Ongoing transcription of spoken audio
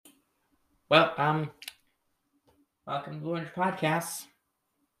Well, welcome to Blue Orange Podcasts.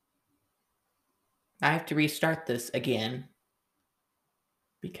 I have to restart this again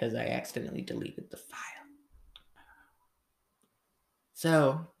because I accidentally deleted the file.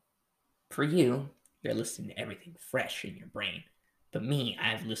 So, for you, you're listening to everything fresh in your brain. But me,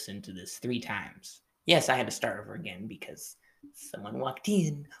 I've listened to this 3 times. Yes, I had to start over again because someone walked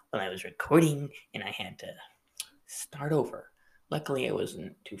in while I was recording and I had to start over. Luckily, I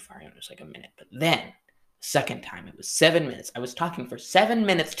wasn't too far in. It was like a minute. But then, second time, it was 7 minutes. I was talking for 7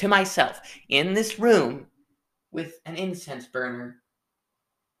 minutes to myself in this room with an incense burner,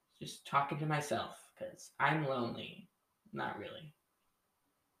 just talking to myself because I'm lonely. Not really.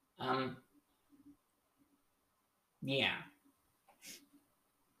 Yeah.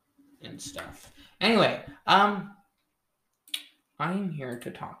 And stuff. Anyway, I'm here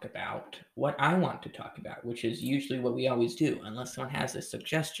to talk about what I want to talk about, which is usually what we always do, unless someone has a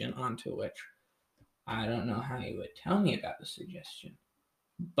suggestion onto which I don't know how you would tell me about the suggestion.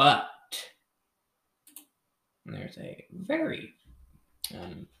 But there's a very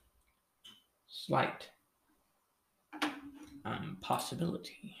slight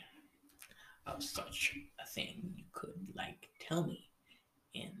possibility of such a thing you could tell me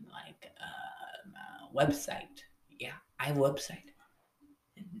in a website. Yeah, I have a website.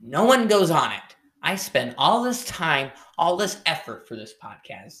 And no one goes on it. I spend all this time, all this effort for this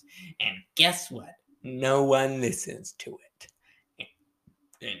podcast, and guess what? No one listens to it.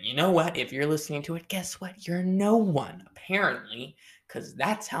 And you know what? If you're listening to it, guess what? You're no one, apparently, because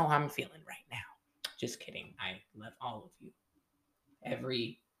that's how I'm feeling right now. Just kidding. I love all of you.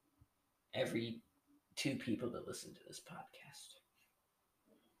 Every 2 people that listen to this podcast.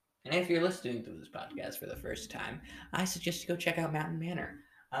 And if you're listening to this podcast for the first time, I suggest you go check out Mountain Manor.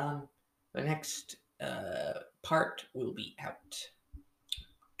 The next part will be out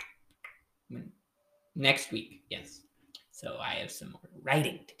next week, yes. So I have some more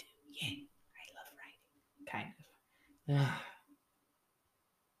writing to do. Yeah, I love writing, kind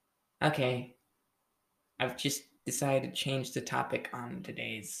of. Okay, I've just decided to change the topic on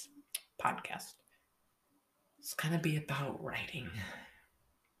today's podcast. It's going to be about writing.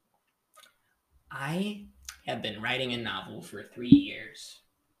 I have been writing a novel for 3 years.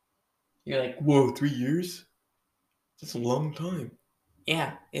 You're like, whoa, 3 years? That's a long time.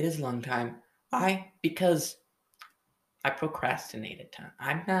 Yeah, it is a long time. Why? Because I procrastinate a ton.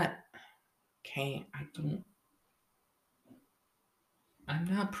 I'm not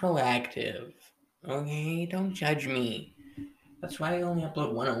proactive. Okay, don't judge me. That's why I only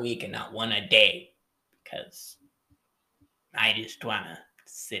upload 1 a week and not 1 a day. Because I just want to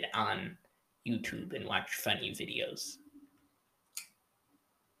sit on YouTube and watch funny videos.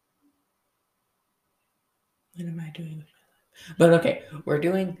 What am I doing with my life? But okay, we're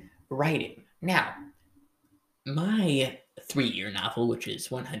doing writing. Now, my 3-year novel, which is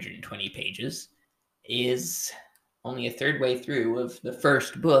 120 pages, is only a third way through of the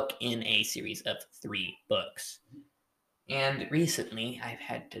first book in a series of 3 books. And recently, I've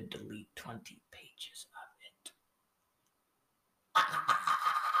had to delete 20 pages of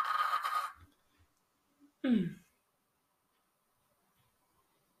it.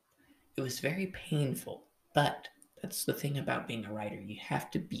 It was very painful, but that's the thing about being a writer. You have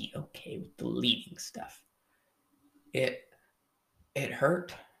to be okay with deleting stuff. It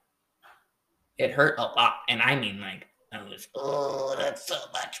hurt. It hurt a lot, and I mean, that's so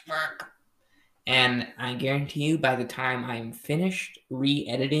much work. And I guarantee you, by the time I'm finished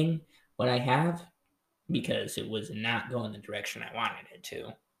re-editing what I have, because it was not going the direction I wanted it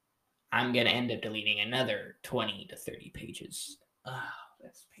to, I'm going to end up deleting another 20 to 30 pages. Oh,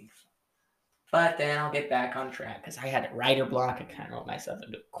 that's painful. But then I'll get back on track because I had a writer block. I kind of wrote myself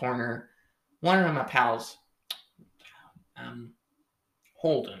into a corner. One of my pals,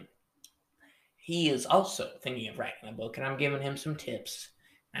 Holden, he is also thinking of writing a book, and I'm giving him some tips.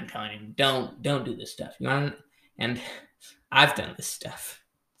 I'm telling him, don't do this stuff. And I've done this stuff.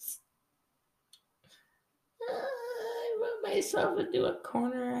 I wrote myself into a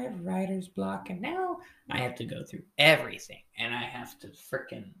corner. I have writer's block, and now I have to go through everything, and I have to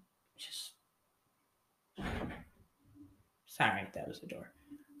freaking just. Sorry, that was the door.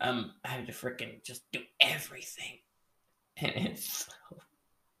 I have to freaking just do everything, and it's so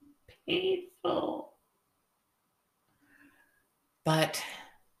painful. But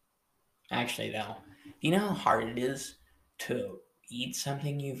actually, though, do you know how hard it is to read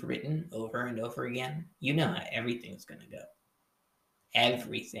something you've written over and over again? You know how everything's gonna go.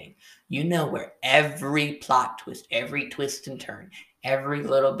 Everything. You know where every plot twist, every twist and turn, every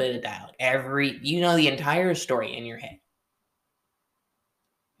little bit of dialogue, you know the entire story in your head.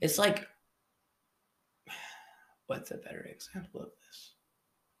 It's like What's a better example of this?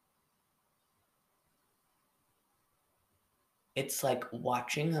 It's like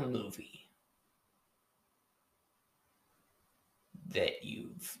watching a movie that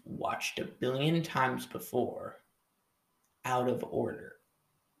you've watched a billion times before out of order.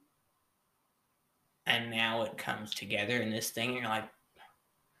 And now it comes together in this thing, and you're like,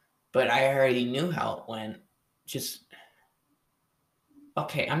 but I already knew how it went. Just,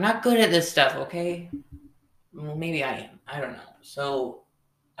 okay, I'm not good at this stuff, okay? Well, maybe I am. I don't know. So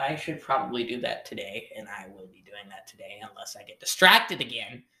I should probably do that today, and I will be doing that today unless I get distracted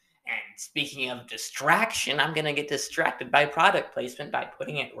again. And speaking of distraction, I'm going to get distracted by product placement by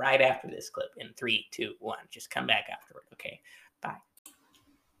putting it right after this clip in 3, 2, 1. Just come back afterward, okay? Bye.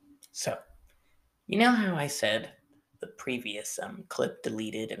 So, you know how I said the previous clip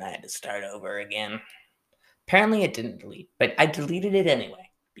deleted and I had to start over again? Apparently it didn't delete, but I deleted it anyway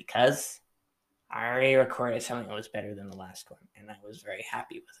because I already recorded something that was better than the last one, and I was very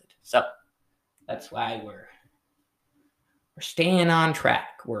happy with it. So that's why we're staying on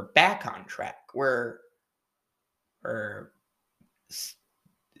track. We're back on track. We're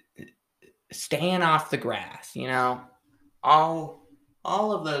staying off the grass, you know? All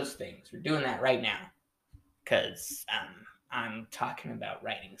of those things. We're doing that right now because I'm talking about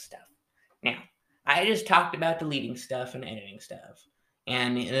writing stuff. Now, I just talked about deleting stuff and editing stuff.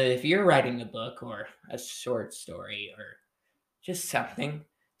 And if you're writing a book or a short story or just something,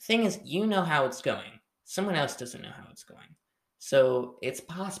 thing is, you know how it's going. Someone else doesn't know how it's going. So it's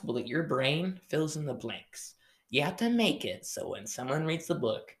possible that your brain fills in the blanks. You have to make it so when someone reads the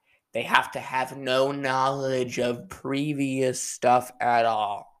book, they have to have no knowledge of previous stuff at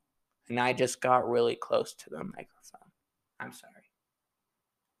all. And I just got really close to the microphone. I'm sorry.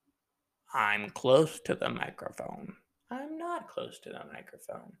 I'm close to the microphone. I'm not close to the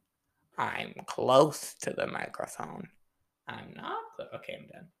microphone. I'm close to the microphone. I'm not. Okay, I'm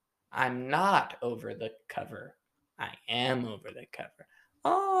done. I'm not over the cover. I am over the cover.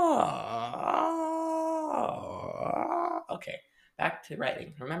 Oh. Okay, back to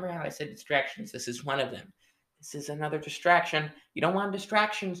writing. Remember how I said distractions? This is one of them. This is another distraction. You don't want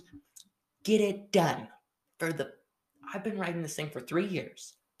distractions. Get it done. I've been writing this thing for 3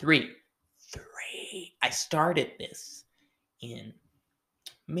 years. Three. I started this in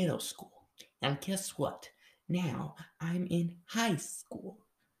middle school. And guess what? Now I'm in high school.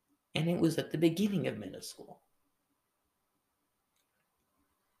 And it was at the beginning of middle school.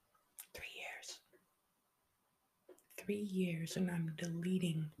 3 years. 3 years, and I'm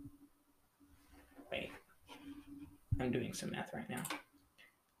deleting. Wait. I'm doing some math right now.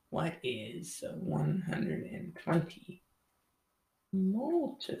 What is 120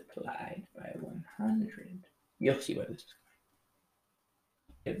 multiplied by 100? You'll see what this is.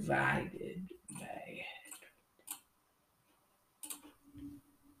 Divided by.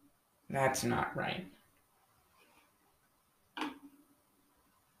 That's not right.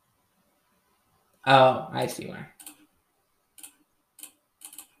 Oh, I see why.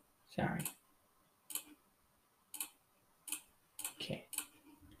 Sorry. Okay.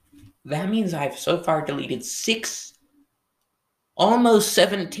 That means I've so far deleted almost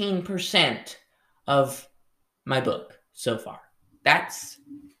 17% of my book so far. That's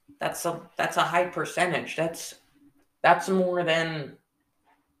a high percentage. That's more than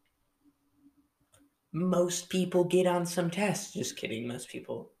most people get on some tests. Just kidding. Most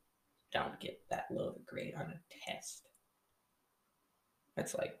people don't get that low of a grade on a test.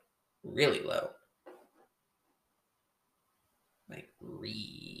 That's like really low. Like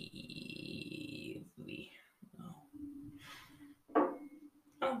really low.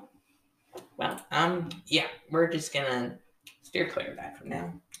 Oh. Well, yeah, we're just gonna steer clear of that for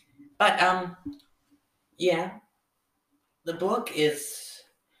now. But yeah. The book is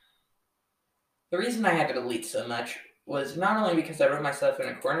the reason I had to delete so much was not only because I wrote myself in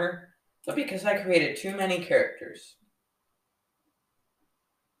a corner, but because I created too many characters.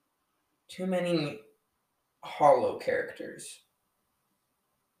 Too many hollow characters.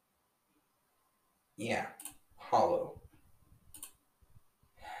 Yeah, hollow.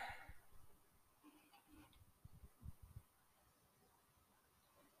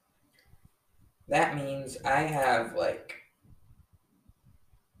 That means I have like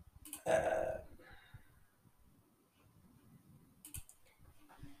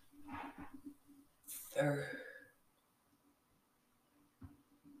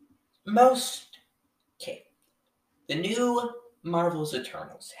okay. The new Marvel's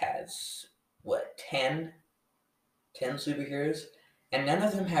Eternals has what, 10 superheroes, and none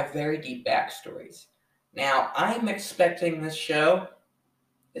of them have very deep backstories. Now, I'm expecting this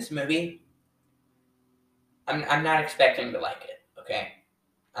movie, I'm not expecting to like it, okay?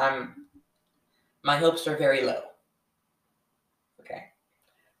 My hopes are very low. Okay.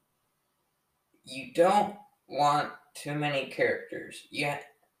 You don't want too many characters. Yeah.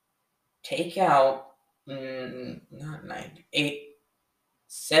 Take out not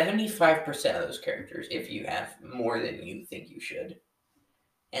 75% of those characters if you have more than you think you should.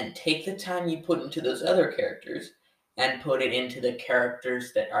 And take the time you put into those other characters and put it into the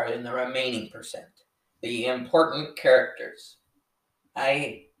characters that are in the remaining percent. The important characters.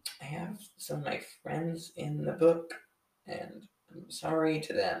 I have some of my friends in the book, and I'm sorry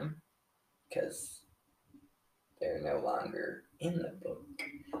to them because they're no longer in the book.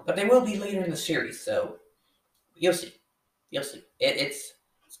 But they will be later in the series, so you'll see. You'll see. It's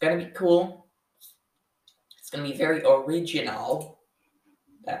gonna be cool. It's gonna be very original.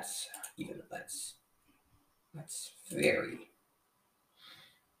 That's even that's very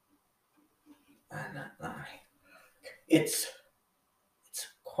not lie. It's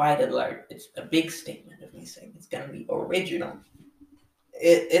quite a large. It's a big statement of me saying it's gonna be original.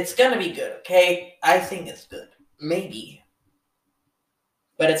 It's gonna be good. Okay, I think it's good. Maybe,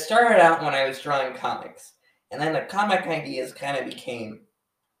 but it started out when I was drawing comics, and then the comic ideas kind of became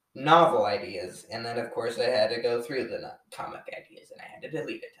novel ideas, and then of course I had to go through the comic ideas, and I had to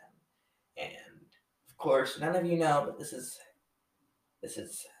delete a ton. And of course, none of you know, but this is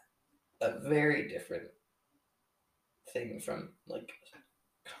a very different thing from like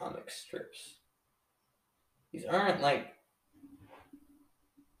comic strips. These aren't like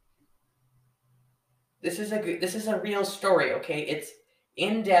this is a real story, okay? It's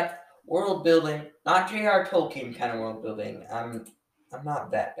in depth world building, not J.R. Tolkien kind of world building. I'm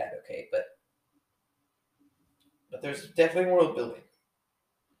not that bad, okay, but there's definitely world building.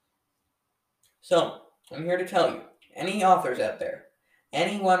 So I'm here to tell you, any authors out there,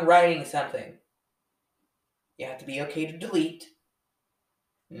 anyone writing something, you have to be okay to delete,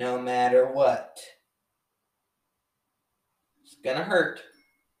 no matter what. It's gonna hurt.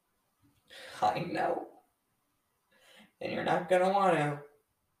 I know. And you're not gonna want to.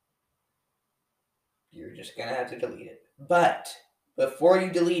 You're just gonna have to delete it. But before you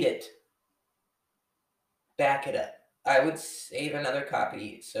delete it, back it up. I would save another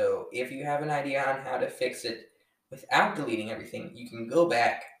copy. So if you have an idea on how to fix it without deleting everything, you can go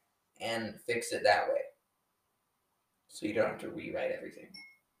back and fix it that way. So you don't have to rewrite everything.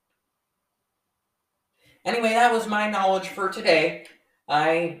 Anyway, that was my knowledge for today.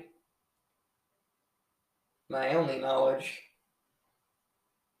 My only knowledge.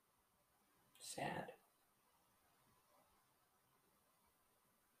 Sad.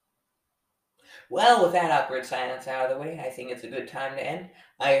 Well, with that awkward silence out of the way, I think it's a good time to end.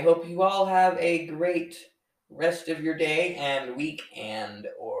 I hope you all have a great rest of your day and week and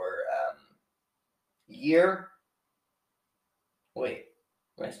or year. Wait,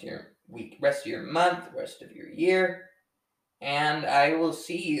 rest of your week, rest of your month, rest of your year, and I will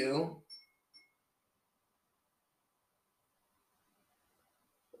see you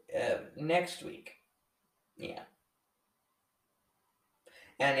next week. Yeah,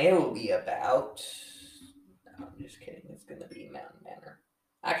 and it will be about. No, I'm just kidding. It's gonna be Mountain Manor.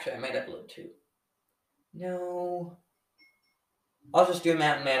 Actually, I might upload two. No, I'll just do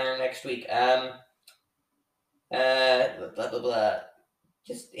Mountain Manor next week. Blah blah blah.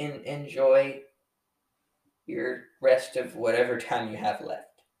 Just enjoy your rest of whatever time you have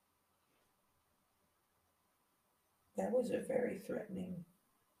left. That was a very threatening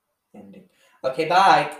ending. Okay, bye.